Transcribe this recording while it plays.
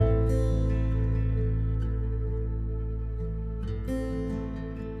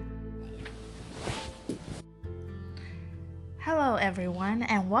everyone,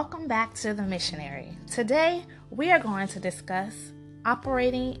 and welcome back to The Missionary. Today, we are going to discuss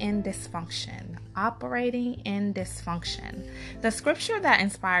operating in dysfunction. Operating in dysfunction. The scripture that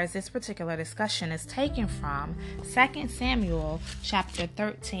inspires this particular discussion is taken from 2 Samuel chapter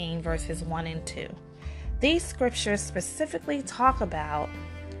 13, verses 1 and 2. These scriptures specifically talk about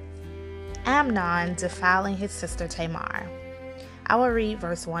Amnon defiling his sister Tamar. I will read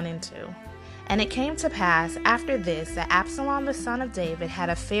verse 1 and 2. And it came to pass after this that Absalom the son of David had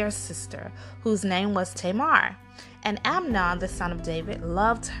a fair sister, whose name was Tamar. And Amnon the son of David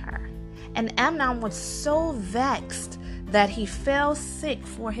loved her. And Amnon was so vexed that he fell sick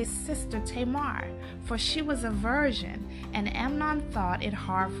for his sister Tamar, for she was a virgin, and Amnon thought it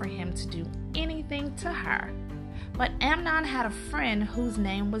hard for him to do anything to her. But Amnon had a friend whose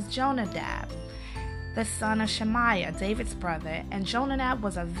name was Jonadab, the son of Shemaiah, David's brother, and Jonadab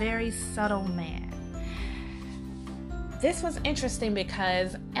was a very subtle man. This was interesting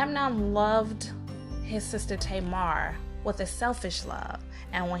because Amnon loved his sister Tamar with a selfish love,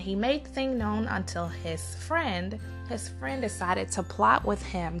 and when he made the thing known unto his friend decided to plot with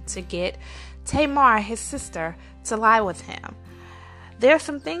him to get Tamar, his sister, to lie with him. There are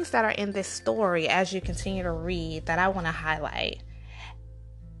some things that are in this story as you continue to read that I want to highlight.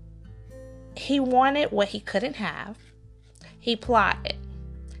 He wanted what he couldn't have. He plotted.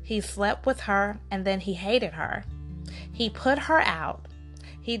 He slept with her and then he hated her. He put her out.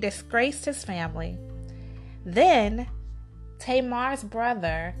 He disgraced his family. Then Tamar's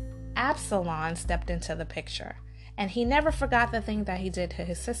brother Absalom stepped into the picture, and he never forgot the thing that he did to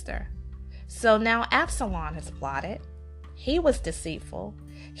his sister. So now Absalom has plotted. He was deceitful.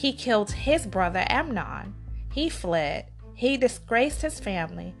 He killed his brother Amnon. He fled. He disgraced his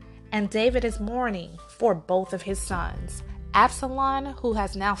family. And David is mourning for both of his sons. Absalom, who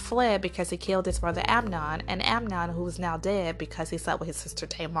has now fled because he killed his brother Amnon, and Amnon, who is now dead because he slept with his sister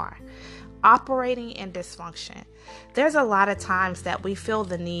Tamar. Operating in dysfunction. There's a lot of times that we feel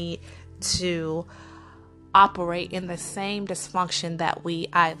the need to operate in the same dysfunction that we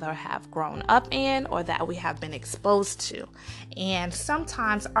either have grown up in or that we have been exposed to. And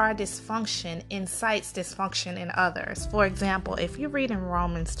sometimes our dysfunction incites dysfunction in others. For example, if you read in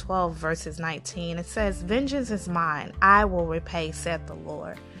Romans 12 verses 19, it says, "Vengeance is mine, I will repay, saith the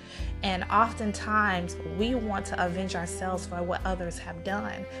Lord." And oftentimes we want to avenge ourselves for what others have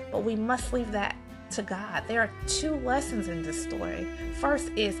done, but we must leave that to God. There are two lessons in this story. First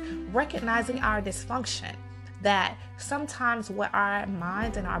is recognizing our dysfunction, that sometimes what our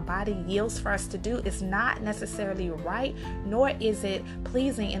mind and our body yields for us to do is not necessarily right, nor is it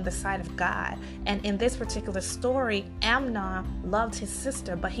pleasing in the sight of God. And in this particular story, Amnon loved his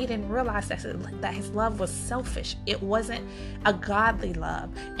sister, but he didn't realize that his love was selfish. It wasn't a godly love,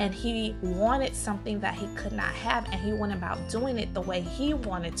 and he wanted something that he could not have, and he went about doing it the way he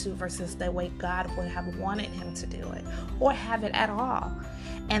wanted to versus the way God would have wanted him to do it, or have it at all.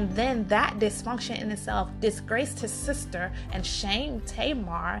 And then that dysfunction in itself disgraced his sister and shamed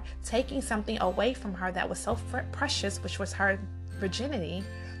Tamar, taking something away from her that was so precious, which was her virginity.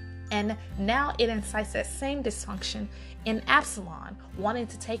 And now it incites that same dysfunction in Absalom, wanting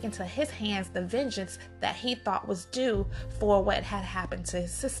to take into his hands the vengeance that he thought was due for what had happened to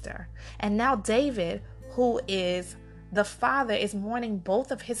his sister. And now David, who is the father, is mourning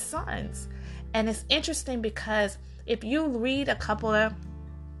both of his sons. And it's interesting because if you read a couple of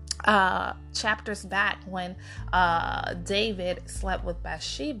chapters back when David slept with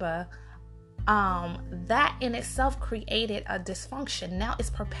Bathsheba, that in itself created a dysfunction. Now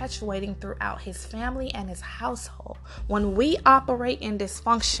it's perpetuating throughout his family and his household. When we operate in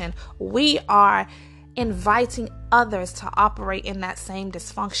dysfunction, we are inviting others to operate in that same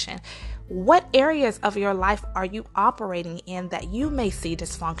dysfunction. What areas of your life are you operating in that you may see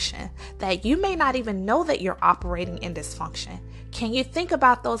dysfunction, that you may not even know that you're operating in dysfunction? Can you think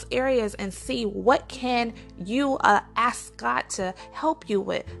about those areas and see what can you ask God to help you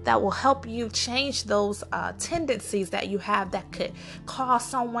with that will help you change those tendencies that you have that could cause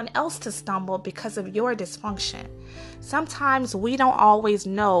someone else to stumble because of your dysfunction? Sometimes we don't always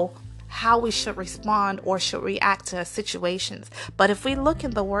know how we should respond or should react to situations. But if we look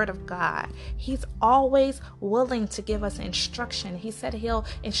in the Word of God, He's always willing to give us instruction. He said He'll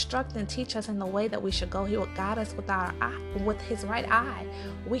instruct and teach us in the way that we should go. He will guide us with His right eye.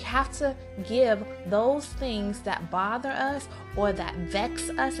 We have to give those things that bother us or that vex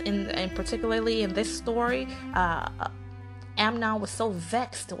us, and particularly in this story, Amnon was so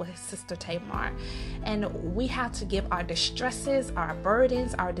vexed with his sister Tamar. And we have to give our distresses, our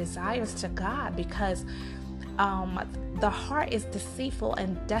burdens, our desires to God, because the heart is deceitful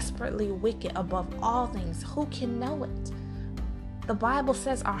and desperately wicked above all things. Who can know it? The Bible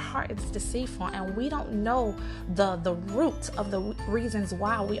says our heart is deceitful, and we don't know the root of the reasons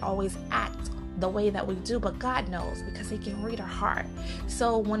why we always act the way that we do, but God knows, because he can read our heart.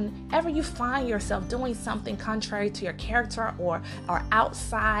 So whenever you find yourself doing something contrary to your character or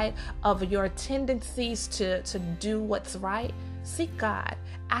outside of your tendencies to do what's right, seek God,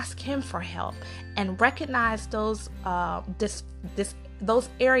 ask him for help, and recognize those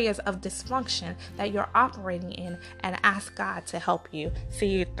areas of dysfunction that you're operating in, and ask God to help you see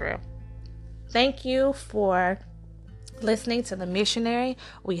you through. Thank you for listening to The Missionary.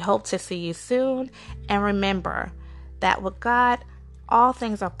 We hope to see you soon. And remember that with God, all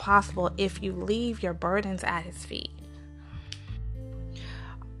things are possible if you leave your burdens at his feet.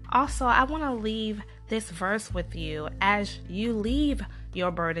 Also, I want to leave this verse with you as you leave your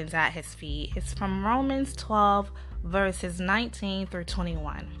burdens at his feet. It's from Romans 12, verses 19 through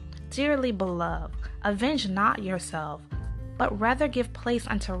 21. Dearly beloved, avenge not yourself, but rather give place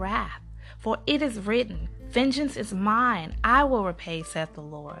unto wrath. For it is written, vengeance is mine, I will repay, saith the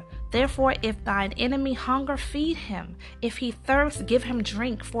Lord. Therefore, if thine enemy hunger, feed him. If he thirst, give him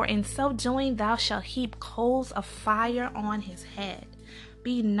drink. For in so doing thou shalt heap coals of fire on his head.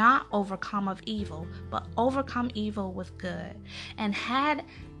 Be not overcome of evil, but overcome evil with good. And had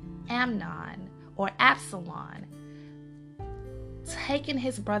Amnon or Absalom taken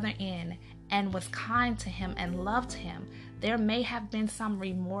his brother in and was kind to him and loved him, there may have been some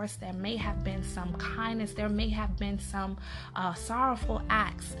remorse, there may have been some kindness, there may have been some sorrowful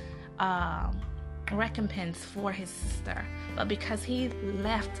acts, recompense for his sister. But because he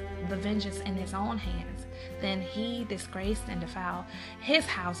left the vengeance in his own hands, then he disgraced and defiled his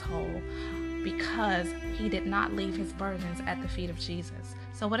household, because he did not leave his burdens at the feet of Jesus.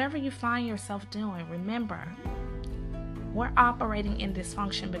 So whatever you find yourself doing, remember, we're operating in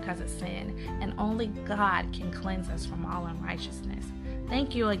dysfunction because of sin, and only God can cleanse us from all unrighteousness.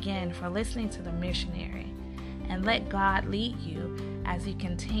 Thank you again for listening to The Missionary, and let God lead you as you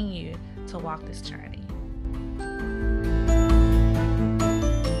continue to walk this journey.